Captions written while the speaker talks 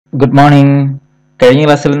Good morning. കഴിഞ്ഞ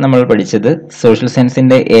ക്ലാസ്സിൽ നമ്മൾ പഠിച്ചത് സോഷ്യൽ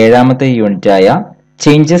സയൻസിന്റെ 7ാമത്തെ യൂണിറ്റായ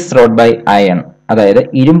ചേഞ്ചസ് റോഡ് ബൈ അയൺ, അതായത്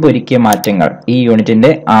ഇരുമ്പൊരുക്കിയ മാറ്റങ്ങൾ. ഈ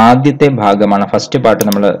യൂണിറ്റിന്റെ ആദ്യത്തെ ഭാഗമാണ്, ഫസ്റ്റ് പാർട്ട്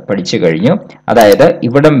നമ്മൾ പഠിച്ചു കഴിഞ്ഞു. അതായത്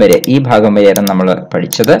ഇവിടം വരെ, ഈ ഭാഗം വരെയാണ് നമ്മൾ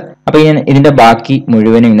പഠിച്ചത്. അപ്പൊ ഇതിന്റെ ബാക്കി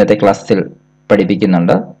മുഴുവനും ഇന്നത്തെ ക്ലാസ്സിൽ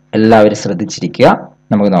പഠിപ്പിക്കുന്നുണ്ട്. എല്ലാവരും ശ്രദ്ധിച്ചിരിക്കുക.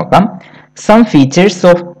 നമുക്ക് നോക്കാം. Some features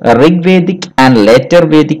of Rigvedic and later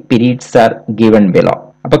Vedic periods are given below.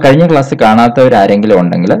 അപ്പൊ കഴിഞ്ഞ ക്ലാസ് കാണാത്തവരാരെങ്കിലും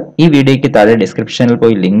ഉണ്ടെങ്കിൽ ഈ വീഡിയോയ്ക്ക് താഴെ ഡിസ്ക്രിപ്ഷനിൽ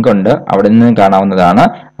പോയി ലിങ്ക് ഉണ്ട്, അവിടെ നിന്ന് കാണാവുന്നതാണ്.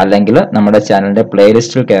 അല്ലെങ്കിൽ നമ്മുടെ ചാനലിന്റെ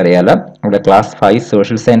പ്ലേലിസ്റ്റിൽ കയറിയാൽ അവിടെ ക്ലാസ് 5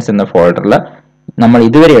 സോഷ്യൽ സയൻസ് എന്ന ഫോൾഡറിൽ നമ്മൾ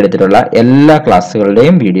ഇതുവരെ എടുത്തിട്ടുള്ള എല്ലാ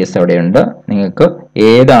ക്ലാസ്സുകളുടെയും വീഡിയോസ് അവിടെയുണ്ട്. നിങ്ങൾക്ക്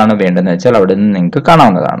ഏതാണ് വേണ്ടതെന്ന് വെച്ചാൽ അവിടെ നിന്ന് നിങ്ങൾക്ക്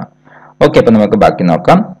കാണാവുന്നതാണ്. ഓക്കെ, അപ്പൊ നമുക്ക് ബാക്കി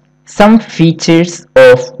നോക്കാം. Some features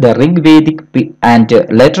of the Rigvedic and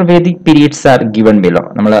later Vedic periods are given below.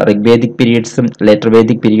 നമ്മൾ Rigvedic periodsഉം later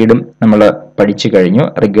Vedic periodും നമ്മൾ പഠിച്ചു കഴിഞ്ഞു.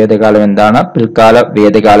 ഋഗ്വേദകാലം എന്താണ്, പിൽക്കാല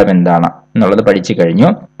വേദകാലം എന്താണ് എന്നുള്ളത് പഠിച്ചു കഴിഞ്ഞു.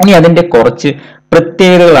 ഇനി അതിന്റെ കുറച്ച്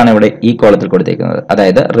പ്രത്യേകതകളാണ് ഇവിടെ ഈ കോളത്തിൽ കൊടുത്തിരിക്കുന്നത്.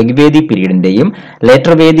 അതായത് ഋഗ്വേദിക് പീരീഡിന്റെയും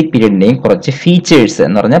ലേറ്റർ വേദിക് പീരീഡിന്റെയും കുറച്ച് ഫീച്ചേഴ്സ്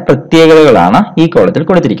എന്ന് പറഞ്ഞ പ്രത്യേകതകളാണ് ഈ കോളത്തിൽ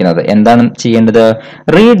കൊടുത്തിരിക്കുന്നത്. എന്താണ് ചെയ്യേണ്ടത്?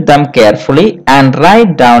 Read dum carefully and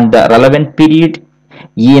write down the relevant period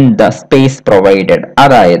in the space provided.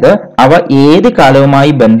 അതായത് അവ ഏത്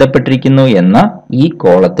കാലവുമായി ബന്ധപ്പെട്ടിരിക്കുന്നു എന്ന് ഈ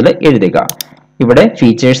കോളത്തിൽ എഴുതുക. ഇവിടെ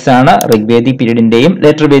ഫീച്ചേഴ്സ് ആണ് ഋഗ്വേദിക് പീരീഡിന്റെയും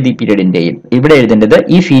ലേറ്റർ വേദിക് പീരീഡിന്റെയും. ഇവിടെ എഴുതേണ്ടത്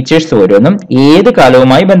ഈ ഫീച്ചേഴ്സ് ഓരോന്നും ഏത്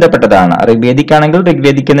കാലവുമായി ബന്ധപ്പെട്ടതാണ്. ഋഗ്വേദിക് ആണെങ്കിൽ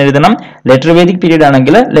ഋഗ്വേദിക് എന്ന് എഴുതണം, ലേറ്റർ വേദിക് പീരീഡ്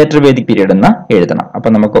ആണെങ്കിൽ ലേറ്റർ വേദിക് പീരീഡ് എന്ന് എഴുതണം. അപ്പൊ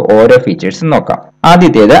നമുക്ക് ഓരോ ഫീച്ചേഴ്സും നോക്കാം.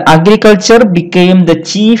 ആദ്യത്തേത്, agriculture became the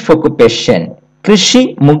chief occupation. കൃഷി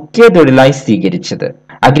മുഖ്യ തൊഴിലായി സ്വീകരിച്ചത്.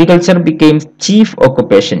 Agriculture became chief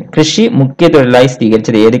occupation. കൃഷി മുഖ്യ തൊഴിലായി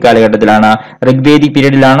സ്വീകരിച്ചത് ഏത് കാലഘട്ടത്തിലാണ്? Rigvedic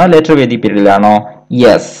പീരീഡിലാണോ later Vedic പീരീഡിലാണോ?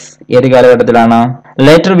 യെസ്, ഏത് കാലഘട്ടത്തിലാണ്?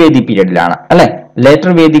 ലേറ്റർ വേദിക് പീരീഡിലാണ് അല്ലെ.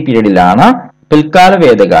 ലേറ്റർ വേദിക് പീരീഡിലാണ് പിൽക്കാല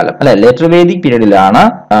വേദകാലം അല്ലെ. ലേറ്റർ വേദിക് പീരീഡിലാണ്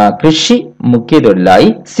കൃഷി മുഖ്യ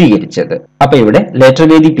തൊഴിലായി സ്വീകരിച്ചത്. അപ്പൊ ഇവിടെ ലേറ്റർ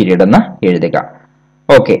വേദിക് പീരീഡ് എന്ന് എഴുതുക.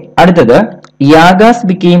 ഓക്കെ, അടുത്തത്, യാഗാസ്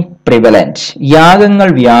ബിക്കെയിം പ്രിവലന്റ്. യാഗങ്ങൾ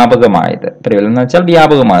വ്യാപകമായത്. പ്രിവലന്റ് എന്ന് വെച്ചാൽ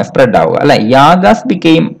വ്യാപകമായി, സ്പ്രെഡ് ആവുക അല്ലെ. Yagas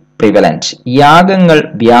became prevalent. യാഗങ്ങൾ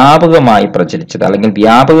വ്യാപകമായി പ്രചരിച്ചത് അല്ലെങ്കിൽ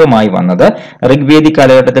വ്യാപകമായി വന്നത് ഋഗ്വേദിക്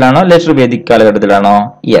കാലഘട്ടത്തിലാണോ ലേറ്റർ വേദിക് കാലഘട്ടത്തിലാണോ?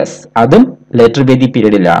 യെസ്, അതും ലേറ്റർ വേദിക്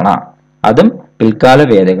പീരീഡിലാണ്. അതും പിൽക്കാല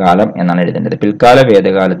വേദകാലം എന്നാണ് എഴുതേണ്ടത്. പിൽക്കാല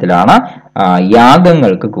വേദകാലത്തിലാണ്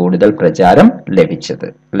യാഗങ്ങൾക്ക് കൂടുതൽ പ്രചാരം ലഭിച്ചത്.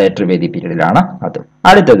 ലേറ്റർ വേദിക് പീരീഡിലാണ് അത്.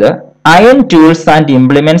 അടുത്തത്, iron tools and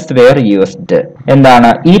implements wear used. എന്താണ്?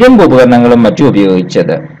 ഇരുമ്പ് ഉപകരണങ്ങളും മറ്റും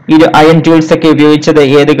ഉപയോഗിച്ചത്. അയൺ ടൂൾസ് ഒക്കെ ഉപയോഗിച്ചത്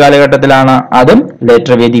ഏത് കാലഘട്ടത്തിലാണ്? അതും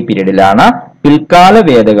ലേറ്റർ വേദിക് പീരീഡിലാണ്, പിൽക്കാല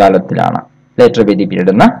വേദകാലത്തിലാണ്. ലേറ്റർ വേദിക്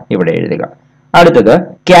പീരീഡ് എന്ന് ഇവിടെ എഴുതുക. അടുത്തത്,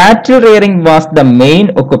 കാറ്റിൽ rearing was the main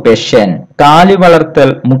occupation. കാലി വളർത്തൽ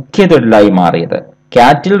മുഖ്യ തൊഴിലായി മാറിയത്.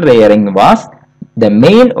 കാറ്റിൽ rearing was the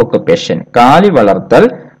main occupation. കാലി വളർത്തൽ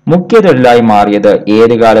മുഖ്യ തൊഴിലായി മാറിയത്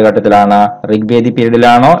ഏത് കാലഘട്ടത്തിലാണ്? Rigvedic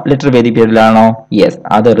പീരീഡിലാണോ later Vedic പീരീഡിലാണോ? യെസ്,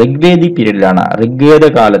 അത് ഋഗ്വേദിക് പീരീഡിലാണ്, ഋഗ്വേദ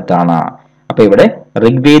കാലത്താണ്. അപ്പൊ ഇവിടെ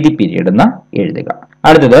ഋഗ്വേദിക് പീരീഡ് എന്ന് എഴുതുക.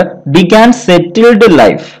 അടുത്തത്, ബിഗാൻ സെറ്റിൽഡ്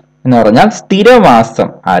ലൈഫ് എന്ന് പറഞ്ഞാൽ സ്ഥിരവാസം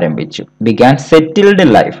ആരംഭിച്ചു. ബിഗാൻ സെറ്റിൽഡ്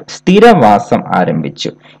ലൈഫ്, സ്ഥിരവാസം ആരംഭിച്ചു.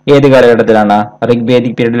 ഏത് കാലഘട്ടത്തിലാണ്?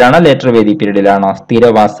 ഋഗ്വേദിക് പീരീഡിലാണോ ലേറ്റർ വേദിക് പീരീഡിലാണോ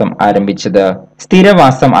സ്ഥിരവാസം ആരംഭിച്ചത്?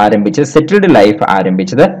 സ്ഥിരവാസം ആരംഭിച്ചത്, സെറ്റിൽഡ് ലൈഫ്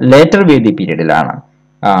ആരംഭിച്ചത് ലേറ്റർ വേദിക് പീരീഡിലാണ്.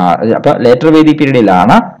 അപ്പൊ ലേറ്റർ വേദിക്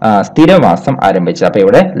പീരീഡിലാണ് സ്ഥിരവാസം ആരംഭിച്ചത്. അപ്പൊ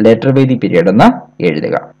ഇവിടെ ലേറ്റർ വേദിക് പീരീഡ് എന്ന്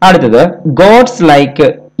എഴുതുക. അടുത്തത്, God's like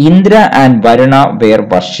Indra and Varuna wear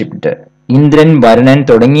worshipped. Indran, Varunan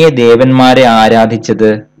തുടങ്ങിയ ദേവന്മാരെ ആരാധിച്ചത്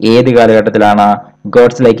ഏത് കാലഘട്ടത്തിലാണ്?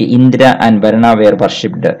 God's like Indra and Varuna wear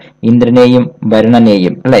worshipped. ഇന്ദ്രനെയും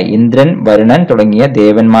വരുണനെയും അല്ലെ, ഇന്ദ്രൻ, വരുണൻ തുടങ്ങിയ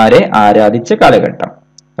ദേവന്മാരെ ആരാധിച്ച കാലഘട്ടം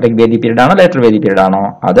ഋഗ്വേദിക് പീരീഡ് ആണോ ലേറ്റർ വേദിക് പീരീഡ് ആണോ?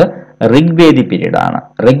 അത് ഋഗ്വേദിക് പീരീഡ് ആണ്,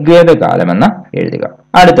 ഋഗ്വേദ കാലം എന്ന് എഴുതുക.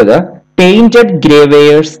 അടുത്തത്, പെയിന്റഡ്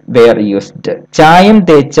ഗ്രേവേഴ്സ് വെയർ യൂസ്ഡ്. ചായം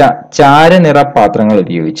തേച്ച ചാരനിറ പാത്രങ്ങൾ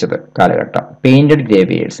ഉപയോഗിച്ചത് കാലഘട്ടം. പെയിന്റഡ്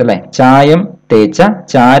ഗ്രേവേഴ്സ് അല്ലെ, ചായം തേച്ച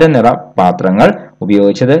ചാരനിറ പാത്രങ്ങൾ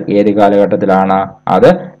ഉപയോഗിച്ചത് ഏത് കാലഘട്ടത്തിലാണ്? അത്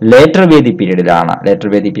later Vedic പീരീഡിലാണ്. Later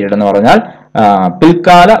Vedic period എന്ന് പറഞ്ഞാൽ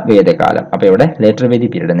പിൽക്കാല വേദകാലം. അപ്പൊ ഇവിടെ ലേറ്റർ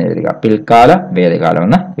വേദിക് പീരീഡ് എന്ന് എഴുതുക, പിൽക്കാല വേദകാലം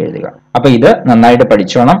എന്ന് എഴുതുക. അപ്പൊ ഇത് നന്നായിട്ട്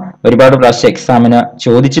പഠിച്ചോണം. ഒരുപാട് പ്രാവശ്യം എക്സാമിന്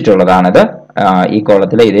ചോദിച്ചിട്ടുള്ളതാണിത്. ഈ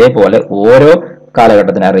കോളത്തിലെ ഇതേപോലെ ഓരോ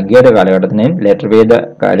കാലഘട്ടത്തിന്, ഋഗ്വേദ കാലഘട്ടത്തിന്റെയും ലേറ്റർ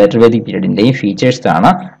വേദിക് പീരീഡിന്റെയും ഫീച്ചേഴ്സ് ആണ്.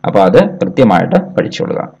 അപ്പൊ അത് കൃത്യമായിട്ട്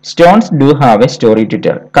പഠിച്ചോളുക. Stones do have A story to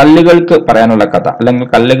tell. കല്ലുകൾക്ക് പറയാനുള്ള കഥ അല്ലെങ്കിൽ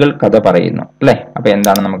കല്ലുകൾ കഥ പറയുന്നു അല്ലെ. അപ്പൊ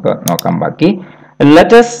എന്താണ് നമുക്ക് നോക്കാം ബാക്കി.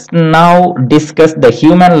 Let us now discuss the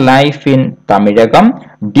human life in Tamizhagam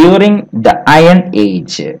during the Iron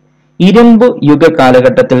Age. ഇരുമ്പ് യുഗ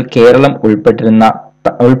കാലഘട്ടത്തിൽ കേരളം ഉൾപ്പെട്ടിരുന്ന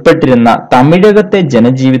ഉൾപ്പെട്ടിരുന്ന തമിഴകത്തെ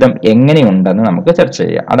ജനജീവിതം എങ്ങനെയുണ്ടെന്ന് നമുക്ക് ചർച്ച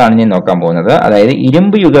ചെയ്യാം. അതാണ് ഇനി നോക്കാൻ പോകുന്നത്. അതായത്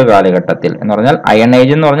ഇരുമ്പ് യുഗ കാലഘട്ടത്തിൽ എന്ന് പറഞ്ഞാൽ അയൺ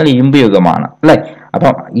ഏജ് എന്ന് പറഞ്ഞാൽ ഇരുമ്പ് യുഗമാണ് അല്ലെ.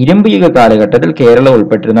 അപ്പം ഇരുമ്പ് യുഗ കാലഘട്ടത്തിൽ കേരളം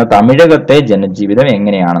ഉൾപ്പെട്ടിരുന്ന തമിഴകത്തെ ജനജീവിതം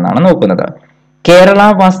എങ്ങനെയാണെന്നാണ് നോക്കുന്നത്. Kerala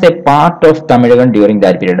was A part of Tamilakam during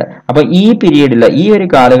that period. അപ്പൊ ഈ പീരീഡിൽ ഈ ഒരു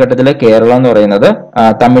കാലഘട്ടത്തിൽ കേരളം എന്ന് പറയുന്നത്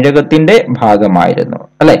തമിഴകത്തിന്റെ ഭാഗമായിരുന്നു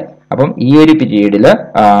അല്ലെ. അപ്പം ഈ ഒരു പീരീഡില്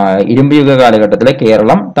ഇരുമ്പ് യുഗ കാലഘട്ടത്തിലെ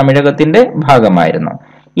കേരളം തമിഴകത്തിന്റെ ഭാഗമായിരുന്നു.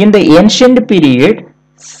 In the ancient period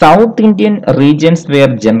south Indian regions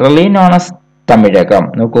wear generally known as Tamilakam.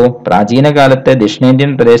 നോക്കൂ, പ്രാചീന കാലത്തെ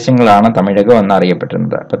ദക്ഷിണേന്ത്യൻ പ്രദേശങ്ങളാണ് തമിഴകം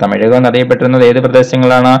എന്നറിയപ്പെട്ടിരുന്നത്. അപ്പൊ തമിഴകം എന്നറിയപ്പെട്ടിരുന്നത് ഏത്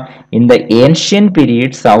പ്രദേശങ്ങളാണ്? In the ancient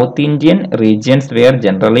period south Indian regions wear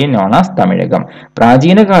generally known as Tamilakam.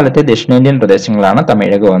 പ്രാചീന കാലത്തെ ദക്ഷിണേന്ത്യൻ പ്രദേശങ്ങളാണ്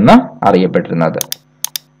തമിഴകം എന്ന് അറിയപ്പെട്ടിരുന്നത്.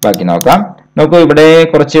 ബാക്കി നോക്കാം. നോക്കൂ, ഇവിടെ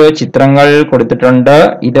കുറച്ച് ചിത്രങ്ങൾ കൊടുത്തിട്ടുണ്ട്.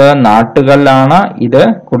 ഇത് നാട്ടുകല്ലാണ്, ഇത്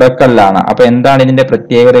കുടക്കല്ലാണ്. അപ്പൊ എന്താണ് ഇതിന്റെ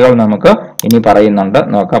പ്രത്യേകതകൾ നമുക്ക് ഇനി പറയുന്നുണ്ട്,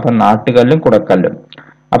 നോക്കാം. അപ്പൊ നാട്ടുകല്ലും കുടക്കല്ലും.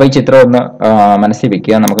 അപ്പൊ ഈ ചിത്രം ഒന്ന് മനസ്സിൽ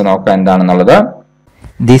വെക്കുക, നമുക്ക് നോക്കാം എന്താണെന്നുള്ളത്.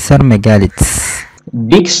 These are megaliths.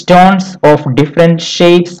 Big stones of different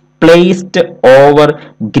shapes placed over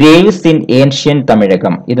graves in ancient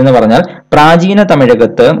Tamilakam. ഇതെന്ന് പറഞ്ഞാൽ പ്രാചീന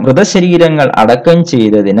തമിഴകത്ത് മൃതശരീരങ്ങൾ അടക്കം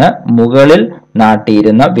ചെയ്തതിന് മുകളിൽ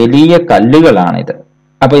നാട്ടിയിരുന്ന വലിയ കല്ലുകളാണിത്.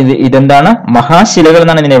 അപ്പൊ ഇതെന്താണ്? മഹാശിലകൾ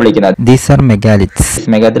എന്നാണ് ഇതിനെ വിളിക്കുന്നത്. These are megaliths.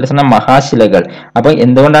 മെഗാലിത്സ് എന്ന മഹാശിലകൾ. അപ്പൊ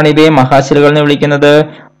എന്തുകൊണ്ടാണ് ഇവയെ മഹാശിലകൾ എന്ന് വിളിക്കുന്നത്?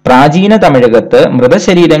 പ്രാചീന തമിഴകത്ത്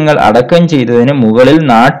മൃതശരീരങ്ങൾ അടക്കം ചെയ്തതിന് മുകളിൽ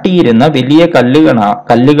നാട്ടിയിരുന്ന വലിയ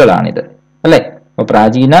കല്ലുകളാണിത് അല്ലെ. അപ്പൊ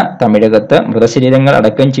പ്രാചീന തമിഴകത്ത് മൃതശരീരങ്ങൾ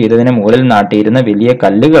അടക്കം ചെയ്തതിന് മുകളിൽ നാട്ടിയിരുന്ന വലിയ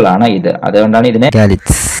കല്ലുകളാണ് ഇത്. അതുകൊണ്ടാണ് ഇതിനെ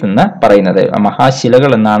എന്ന് പറയുന്നത്.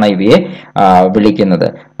 മഹാശിലകൾ എന്നാണ് ഇവയെ വിളിക്കുന്നത്.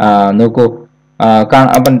 നോക്കൂ,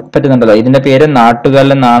 പറ്റുന്നുണ്ടല്ലോ. ഇതിന്റെ പേര്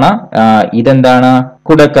നാട്ടുകല്ലെന്നാണ്. ഇതെന്താണ്?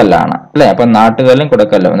 കുടക്കല്ലാണ് അല്ലെ. അപ്പൊ നാട്ടുകല്ലും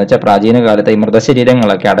കുടക്കല്ലും എന്ന് വെച്ചാൽ പ്രാചീന കാലത്ത് ഈ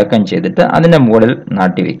മൃതശരീരങ്ങളൊക്കെ അടക്കം ചെയ്തിട്ട് അതിന്റെ മുകളിൽ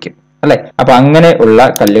നാട്ടിവെക്കും അല്ലെ. അപ്പൊ അങ്ങനെ ഉള്ള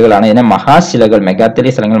കല്ലുകളാണ് ഇതിനെ മഹാശിലകൾ,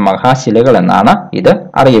 മെഗാത്തലീസ് അല്ലെങ്കിൽ മഹാശിലകൾ എന്നാണ് ഇത്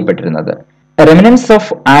അറിയപ്പെട്ടിരുന്നത്. Remnants of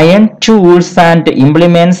iron tools and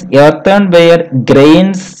implements, earthenware,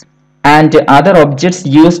 grains and other objects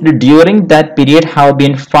used during that period have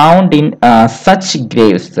been found in such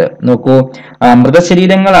graves. നോക്കൂ,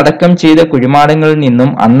 മൃതശരീരങ്ങൾ അടക്കം ചെയ്ത കുഴിമാടങ്ങളിൽ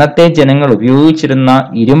നിന്നും അന്നത്തെ ജനങ്ങൾ ഉപയോഗിച്ചിരുന്ന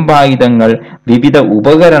ഇരുമ്പായുധങ്ങൾ, വിവിധ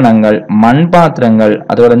ഉപകരണങ്ങൾ, മൺപാത്രങ്ങൾ,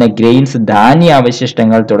 അതുപോലെ തന്നെ ഗ്രെയിൻസ്,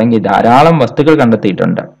 ധാന്യാവശിഷ്ടങ്ങൾ തുടങ്ങി ധാരാളം വസ്തുക്കൾ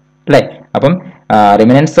കണ്ടെത്തിയിട്ടുണ്ട് അല്ലെ. അപ്പം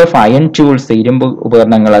റിമിനൻസ് ഓഫ് അയൺ ടൂൾസ്, ഇരുമ്പ്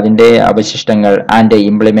ഉപകരണങ്ങൾ, അതിന്റെ അവശിഷ്ടങ്ങൾ, ആൻഡ്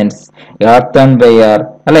ഇംപ്ലിമെന്റ്സ്, എർത്തൺവെയർ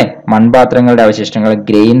അല്ലെ, മൺപാത്രങ്ങളുടെ അവശിഷ്ടങ്ങൾ,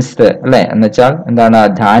 ഗ്രെയിൻസ് അല്ലെ എന്ന് വെച്ചാൽ എന്താണ്?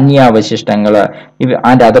 ധാന്യാവശിഷ്ടങ്ങൾ,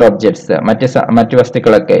 ആൻഡ് അതർ ഒബ്ജക്ട്സ്, മറ്റു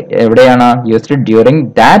വസ്തുക്കളൊക്കെ എവിടെയാണ്? Used during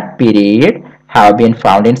that period have been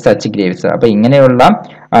found in such Graves. അപ്പൊ ഇങ്ങനെയുള്ള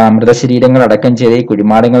മൃതശരീരങ്ങൾ അടക്കം ചെയ്ത ഈ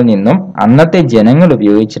കുഴിമാടങ്ങളിൽ നിന്നും അന്നത്തെ ജനങ്ങൾ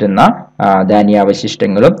ഉപയോഗിച്ചിരുന്ന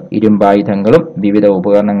ധാന്യാവശിഷ്ടങ്ങളും ഇരുമ്പായുധങ്ങളും വിവിധ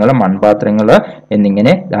ഉപകരണങ്ങളും മൺപാത്രങ്ങള്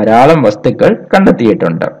എന്നിങ്ങനെ ധാരാളം വസ്തുക്കൾ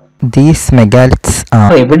കണ്ടെത്തിയിട്ടുണ്ട്. These megaliths are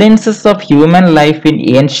evidences of human life in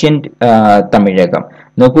ancient Tamilakam.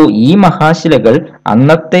 നോക്കൂ, ഈ മഹാശിലകൾ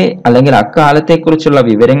അന്നത്തെ അല്ലെങ്കിൽ അക്കാലത്തെ കുറിച്ചുള്ള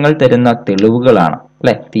വിവരങ്ങൾ തരുന്ന തെളിവുകളാണ്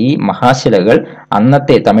അല്ലെ. ഈ മഹാശിലകൾ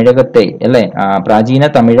അന്നത്തെ തമിഴകത്തെ അല്ലെ, പ്രാചീന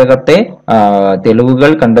തമിഴകത്തെ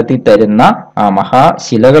തെളിവുകൾ കണ്ടെത്തി തരുന്ന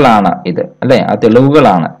മഹാശിലകളാണ് ഇത് അല്ലെ, ആ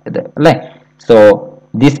തെളിവുകളാണ് ഇത് അല്ലെ. സോ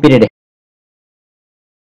ദിസ് പീരീഡ്,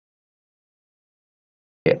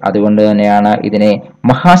 അതുകൊണ്ട് തന്നെയാണ് ഇതിനെ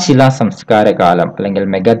മഹാശിലാ സംസ്കാര കാലം അല്ലെങ്കിൽ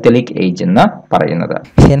മെഗാത്തലിക് ഏജ് എന്ന് പറയുന്നത്.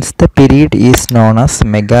 hence the period is known as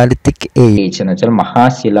megalithic age എന്ന് വെച്ചാൽ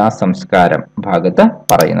മഹാശിലാ സംസ്കാരം ഭാഗത്ത്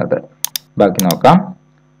പറയുന്നത്. ബാക്കി നോക്കാം.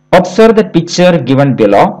 Observe the picture given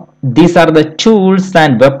below. These are the tools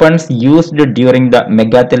and weapons used during the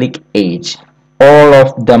megatelic age. All of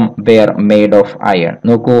them were made of iron.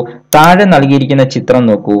 നോക്കൂ, താഴെ നൽകിയിരിക്കുന്ന ചിത്രം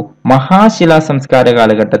നോക്കൂ. മഹാശിലാ സംസ്കാര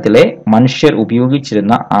കാലഘട്ടത്തിലെ മനുഷ്യർ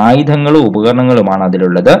ഉപയോഗിച്ചിരുന്ന ആയുധങ്ങളും ഉപകരണങ്ങളുമാണ്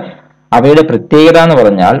അതിലുള്ളത്. അവയുടെ പ്രത്യേകത എന്ന്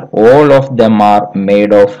പറഞ്ഞാൽ all of them are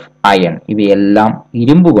made of iron. ഇവയെല്ലാം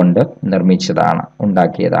ഇരുമ്പ് കൊണ്ട് നിർമ്മിച്ചതാണ്,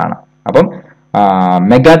 ഉണ്ടാക്കിയതാണ്. അപ്പം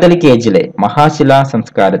മെഗാത്തലിക് ഏജിലെ മഹാശിലാ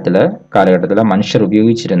കാലഘട്ടത്തിലെ മനുഷ്യർ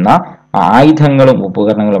ഉപയോഗിച്ചിരുന്ന ആയുധങ്ങളും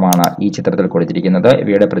ഉപകരണങ്ങളുമാണ് ഈ ചിത്രത്തിൽ കൊടുത്തിരിക്കുന്നത്.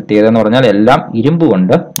 ഇവയുടെ പ്രത്യേകത എന്ന് പറഞ്ഞാൽ എല്ലാം ഇരുമ്പ്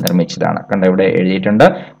കൊണ്ട് നിർമ്മിച്ചതാണ്. കണ്ട, ഇവിടെ എഴുതിയിട്ടുണ്ട്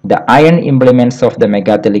the iron implements of the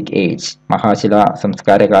മെഗാത്തലിക് age. മഹാശിലാ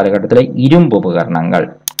സംസ്കാര കാലഘട്ടത്തിലെ ഇരുമ്പ് ഉപകരണങ്ങൾ.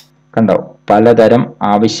 കണ്ടോ, പലതരം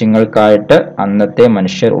ആവശ്യങ്ങൾക്കായിട്ട് അന്നത്തെ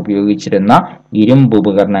മനുഷ്യർ ഉപയോഗിച്ചിരുന്ന ഇരുമ്പ്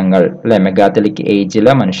ഉപകരണങ്ങൾ, അല്ലെ, മെഗാലിത്തിക്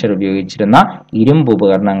ഏജിലെ മനുഷ്യർ ഉപയോഗിച്ചിരുന്ന ഇരുമ്പ്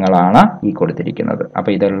ഉപകരണങ്ങളാണ് ഈ കൊടുത്തിരിക്കുന്നത്. അപ്പൊ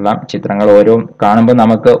ഇതെല്ലാം ചിത്രങ്ങൾ ഓരോ കാണുമ്പോൾ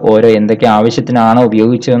നമുക്ക് ഓരോ എന്തൊക്കെ ആവശ്യത്തിനാണ്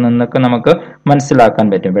ഉപയോഗിച്ചതെന്നൊക്കെ നമുക്ക് മനസ്സിലാക്കാൻ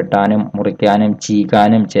പറ്റും. വെട്ടാനും മുറിക്കാനും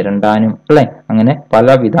ചീകാനും ചിരണ്ടാനും, അല്ലെ, അങ്ങനെ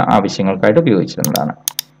പലവിധ ആവശ്യങ്ങൾക്കായിട്ട് ഉപയോഗിച്ചിരുന്നതാണ്.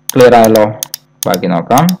 ക്ലിയർ ആയല്ലോ? ബാക്കി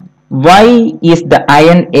നോക്കാം. Why is the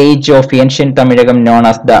Iron Age of ancient Tamilagam known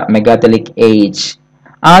as the Megalithic Age?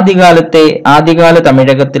 ആദ്യകാല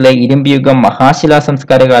തമിഴകത്തിലെ ഇരുമ്പുയുഗം മഹാശിലാ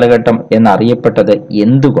സംസ്കാര കാലഘട്ടം എന്നറിയപ്പെട്ടത്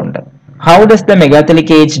എന്തുകൊണ്ട്? How does the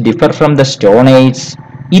Megalithic Age differ from the Stone Age?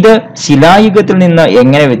 ഇത് ശിലായുഗത്തിൽ നിന്ന്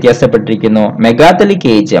എങ്ങനെ വ്യത്യാസപ്പെട്ടിരിക്കുന്നു? മെഗാലിത്തിക്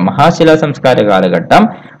ഏജ് മഹാശിലാ സംസ്കാര കാലഘട്ടം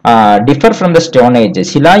differ from the stone age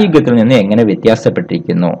ശിലായുഗത്തിൽ നിന്ന് എങ്ങനെ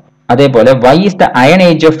വ്യത്യാസപ്പെട്ടിരിക്കുന്നു? അതേപോലെ Y is the iron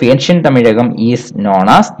age of ancient Tamilakam is known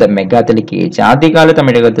as the megalithic age? ആദ്യകാല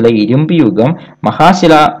തമിഴകത്തിലെ ഇരുമ്പ് യുഗം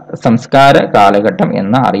മഹാശിലാ സംസ്കാര കാലഘട്ടം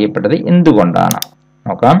എന്ന് അറിയപ്പെട്ടത് എന്തുകൊണ്ടാണ്?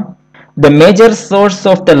 നോക്കാം. The major source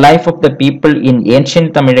of the life of the people in ancient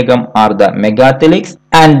Tamilagam are the megaliths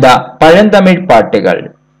and the Palantamil പാട്ടുകൾ,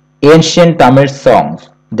 ancient Tamil songs.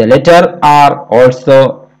 The latter are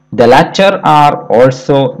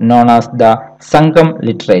also known as the സംഘം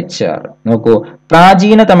ലിറ്ററേച്ചർ. നോക്കൂ,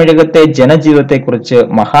 പ്രാചീന തമിഴകത്തെ ജനജീവിതത്തെ കുറിച്ച്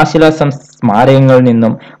മഹാശിലാ സ്മാരകങ്ങളിൽ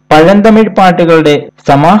നിന്നും പഴന്തമിഴ് പാട്ടുകളുടെ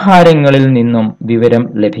സമാഹാരങ്ങളിൽ നിന്നും വിവരം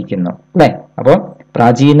ലഭിക്കുന്നു, അല്ലെ? അപ്പൊ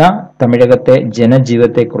പ്രാചീന തമിഴകത്തെ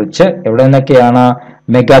ജനജീവിതത്തെ കുറിച്ച് എവിടെ നിന്നൊക്കെയാണ്?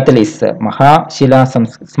 മെഗാലിത്സ് മഹാശിലാ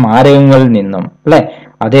സ്മാരകങ്ങളിൽ നിന്നും, അല്ലെ?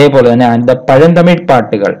 അതേപോലെ തന്നെ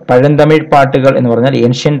പഴന്തമിഴ് പാട്ടുകൾ എന്ന് പറഞ്ഞാൽ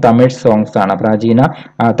ഏൻഷ്യൻ തമിഴ് സോങ്സ് ആണ്. പ്രാചീന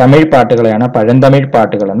തമിഴ് പാട്ടുകളെയാണ് പഴന്തമിഴ്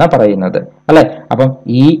പാട്ടുകൾ എന്ന് പറയുന്നത്, അല്ലെ? അപ്പം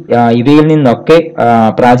ഇവയിൽ നിന്നൊക്കെ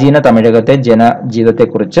പ്രാചീന തമിഴകത്തെ ജനജീവിതത്തെ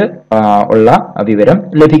കുറിച്ച് ഉള്ള വിവരം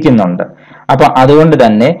ലഭിക്കുന്നുണ്ട്. അപ്പൊ അതുകൊണ്ട്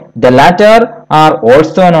തന്നെ the lateral are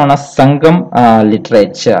also known as സംഘം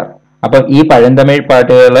ലിറ്ററേച്ചർ. അപ്പൊ ഈ പഴന്തമിഴ്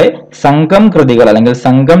പാട്ടുകളെ സംഘം കൃതികൾ അല്ലെങ്കിൽ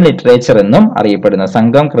സംഘം ലിറ്ററേച്ചർ എന്നും അറിയപ്പെടുന്നു.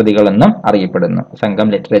 സംഘം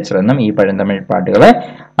ലിറ്ററേച്ചർ എന്നും ഈ പഴന്തമിഴ് പാട്ടുകളെ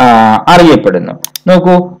അറിയപ്പെടുന്നു.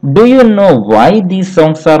 നോക്കൂ, do you know Y these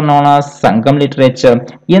songs are known as സംഘം ലിറ്ററേച്ചർ?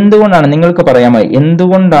 എന്തുകൊണ്ടാണ്, നിങ്ങൾക്ക് പറയാമോ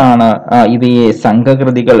എന്തുകൊണ്ടാണ് ഇവയെ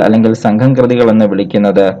സംഘകൃതികൾ അല്ലെങ്കിൽ സംഘം കൃതികൾ എന്ന്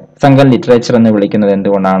വിളിക്കുന്നത്, സംഘം ലിറ്ററേച്ചർ എന്ന് വിളിക്കുന്നത്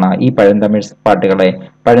എന്തുകൊണ്ടാണ്? ഈ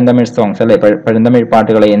പഴന്തമിഴ് സോങ്സ്, അല്ലെ, പഴന്തമിഴ്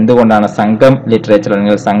പാട്ടുകളെ എന്തുകൊണ്ടാണ് സംഘം ലിറ്ററേച്ചർ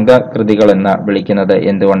അല്ലെങ്കിൽ സംഘകൃതികൾ എന്ന് വിളിക്കുന്നത്?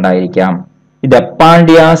 എന്തുകൊണ്ടായിരിക്കാം? The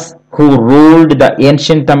Pandyas who ruled the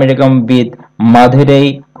ancient Tamilagam with Madurai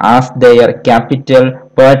as their capital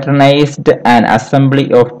patronized an assembly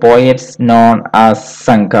of poets known as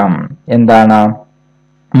Sangham. എന്താണ്?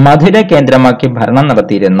 മധുര കേന്ദ്രമാക്കി ഭരണം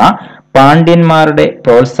നടത്തിയിരുന്ന പാണ്ഡ്യന്മാരുടെ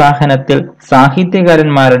പ്രോത്സാഹനത്തിൽ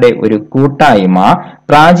സാഹിത്യകാരന്മാരുടെ ഒരു കൂട്ടായ്മ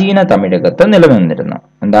പ്രാചീന തമിഴകത്ത് നിലനിന്നിരുന്നു.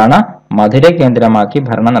 എന്താണ്? മധുര കേന്ദ്രമാക്കി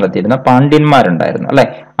ഭരണം നടത്തിയിരുന്ന പാണ്ഡ്യന്മാരുണ്ടായിരുന്നു, അല്ലെ?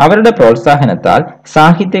 അവരുടെ പ്രോത്സാഹനത്താൽ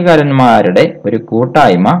സാഹിത്യകാരന്മാരുടെ ഒരു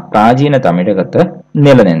കൂട്ടായ്മ പ്രാചീന തമിഴകത്ത്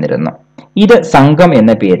നിലനിന്നിരുന്നു. ഇത് സംഘം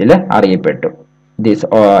എന്ന പേരിൽ അറിയപ്പെട്ടു. ദിസ്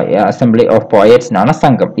അസംബ്ലി ഓഫ് പോയറ്റ്സ് ആണ്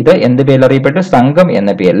സംഘം. ഇത് എന്ത് പേരിൽ അറിയപ്പെട്ടു? സംഘം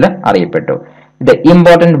എന്ന പേരിൽ അറിയപ്പെട്ടു. The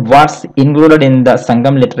important words included in the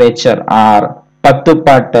Sangham literature are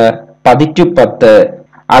പത്തുപാട്ട്, Pathittuppathu,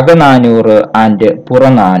 Akananuru and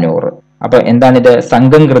Purananuru. അപ്പൊ എന്താണിത്?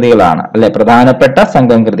 സംഘം കൃതികളാണ്, അല്ലെ? പ്രധാനപ്പെട്ട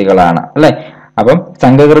സംഘം കൃതികളാണ്, അല്ലെ? അപ്പം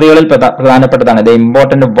സംഘകൃതികളിൽ പ്രധാനപ്പെട്ടതാണ്. The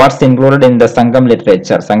important words included in the Sangham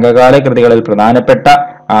literature. സംഘകാല കൃതികളിൽ പ്രധാനപ്പെട്ട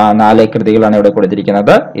 4 കൃതികളാണ് ഇവിടെ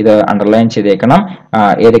കൊടുത്തിരിക്കുന്നത്. ഇത് അണ്ടർലൈൻ ചെയ്തേക്കണം.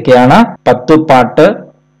 ഏതൊക്കെയാണ്? പത്തുപാട്ട്,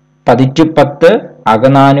 പതിറ്റുപത്ത്,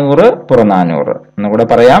 അകനാനൂറ്, പുറനാനൂറ്. ഒന്നുകൂടെ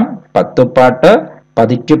പറയാം. പത്തുപാട്ട്,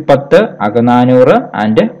 Pathittuppathu, Akananuru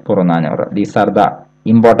and Purananuru. These are the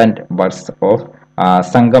important words of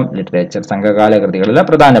സംഘം ലിറ്ററേച്ചർ. സംഘകാല കൃതികളിലെ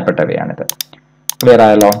പ്രധാനപ്പെട്ടവയാണിത്. ക്ലിയർ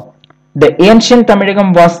ആയല്ലോ? The ancient Tamilagam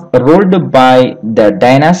was ruled by the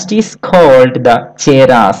dynasties called the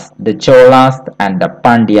Cheras, the Cholas and the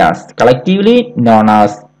Pandyas, collectively known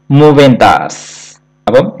as Moovendars.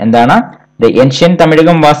 അപ്പം എന്താണ്? The ancient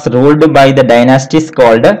Tamilagam was ruled by the dynasties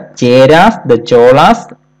called Cheras, the Cholas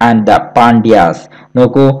and the Pandyas.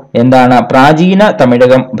 നോക്കൂ, എന്താണ്? പ്രാചീന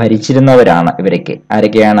തമിഴകം ഭരിച്ചിരുന്നവരാണ് ഇവരൊക്കെ.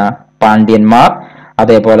 ആരൊക്കെയാണ്? പാണ്ഡ്യന്മാർ,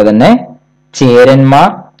 അതേപോലെ തന്നെ ചേരന്മാർ,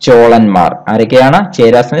 ചോളന്മാർ. ആരൊക്കെയാണ്?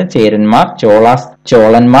 ചേരാസ് ചേരന്മാർ,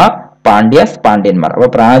 ചോളന്മാർ, പാണ്ഡ്യാസ് പാണ്ഡ്യന്മാർ. അപ്പൊ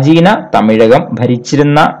പ്രാചീന തമിഴകം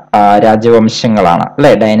ഭരിച്ചിരുന്ന രാജവംശങ്ങളാണ്,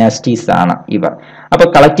 അല്ലെ? ഡൈനാസ്റ്റീസ് ആണ് ഇവർ. അപ്പൊ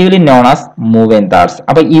കളക്റ്റീവ്ലി നോൺ ആസ് മൂവേന്താർസ്.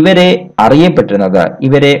 അപ്പൊ ഇവരെ അറിയപ്പെട്ടിരുന്നത്,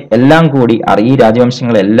 ഇവരെ എല്ലാം കൂടി ഈ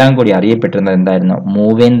രാജവംശങ്ങളെല്ലാം കൂടി അറിയപ്പെട്ടിരുന്നത് എന്തായിരുന്നു?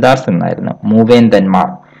 മൂവേന്താർസ് എന്നായിരുന്നു. മൂവേന്തന്മാർ.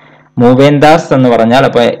 മൂവേന്ദാർസ് എന്ന് പറഞ്ഞാൽ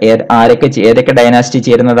അപ്പൊ ഏതൊക്കെ ഡൈനാസ്റ്റി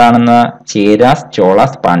ചേരുന്നതാണെന്ന്? ചേരാസ്,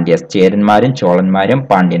 ചോളാസ്, പാണ്ഡ്യസ്. ചേരന്മാരും ചോളന്മാരും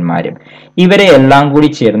പാണ്ഡ്യന്മാരും ഇവരെ എല്ലാം കൂടി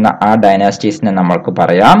ചേർന്ന ആ ഡൈനാസ്റ്റീസിനെ നമ്മൾക്ക്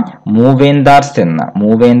പറയാം മൂവേന്ദാർസ് എന്ന്,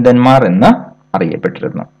 മൂവേന്ദന്മാർ എന്ന്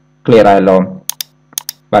അറിയപ്പെട്ടിരുന്നു. ക്ലിയർ ആയല്ലോ?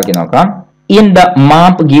 ബാക്കി നോക്കാം. In the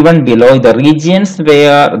map given below, the regions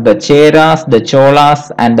where the Cheras, the Cholas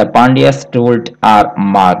and the Pandyas ruled are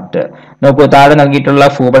marked. നോക്കൂ, താഴെ നൽകിയിട്ടുള്ള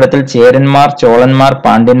ഭൂപടത്തിൽ ചേരന്മാർ, ചോളന്മാർ,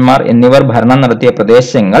 പാണ്ഡ്യന്മാർ എന്നിവർ ഭരണം നടത്തിയ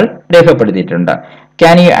പ്രദേശങ്ങൾ രേഖപ്പെടുത്തിയിട്ടുണ്ട്.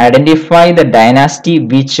 Can you identify the dynasty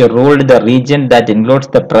which ruled the region that includes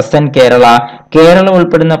the present Kerala? Kerala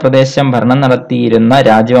ഉൾപ്പെടുന്ന പ്രദേശം ഭരണം നടത്തിയിരുന്ന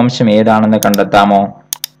രാജവംശം ഏതാണെന്ന് കണ്ടെത്താമോ?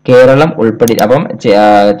 കേരളം ഉൾപ്പെടി അപ്പം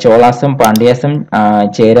ചോളാസും പാണ്ഡ്യാസും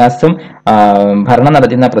ചേരാസും ഭരണം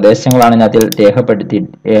നടത്തുന്ന പ്രദേശങ്ങളാണ് ഇതിൽ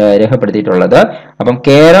രേഖപ്പെടുത്തിയിട്ടുള്ളത്. അപ്പം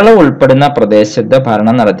കേരളം ഉൾപ്പെടുന്ന പ്രദേശത്ത്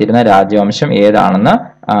ഭരണം നടത്തിയിരുന്ന രാജവംശം ഏതാണെന്ന്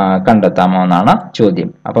കണ്ടെത്താമോ എന്നാണ് ചോദ്യം.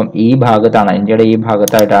 അപ്പം ഈ ഭാഗത്താണ്, ഇന്ത്യയുടെ ഈ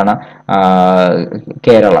ഭാഗത്തായിട്ടാണ്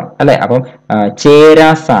കേരളം അല്ലെ. അപ്പം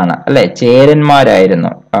ചേരാസ് ആണ് അല്ലെ,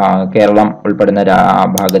 ചേരന്മാരായിരുന്നു കേരളം ഉൾപ്പെടുന്ന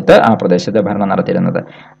ഭാഗത്ത് ആ പ്രദേശത്ത് ഭരണം നടത്തിയിരുന്നത്.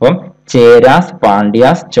 അപ്പം ചേരാസ്,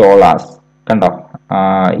 പാണ്ഡ്യാസ്, ചോളാസ് കണ്ടോ,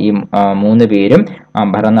 ഈ മൂന്ന് പേരും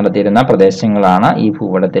ഭരണം നടത്തിയിരുന്ന പ്രദേശങ്ങളാണ് ഈ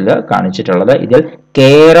ഭൂപടത്തിൽ കാണിച്ചിട്ടുള്ളത്. ഇതിൽ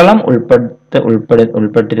കേരളം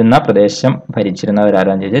ഉൾപ്പെട്ടിരുന്ന പ്രദേശം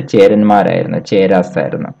ഭരിച്ചിരുന്നവരാരാന്ന് ചോദിച്ചാൽ ചേരന്മാരായിരുന്നു, ചേരാസ്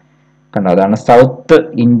ആയിരുന്നു. കണ്ടോ, അതാണ് സൗത്ത്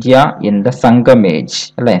ഇന്ത്യ ഇൻ ദ സംഗമേജ്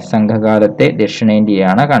അല്ലെ. സംഘകാലത്തെ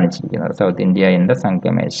ദക്ഷിണേന്ത്യയാണ് കാണിച്ചിരിക്കുന്നത്. സൗത്ത് ഇന്ത്യ ഇൻ ദ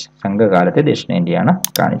സംഗമേജ്, സംഘകാലത്തെ ദക്ഷിണേന്ത്യയാണ്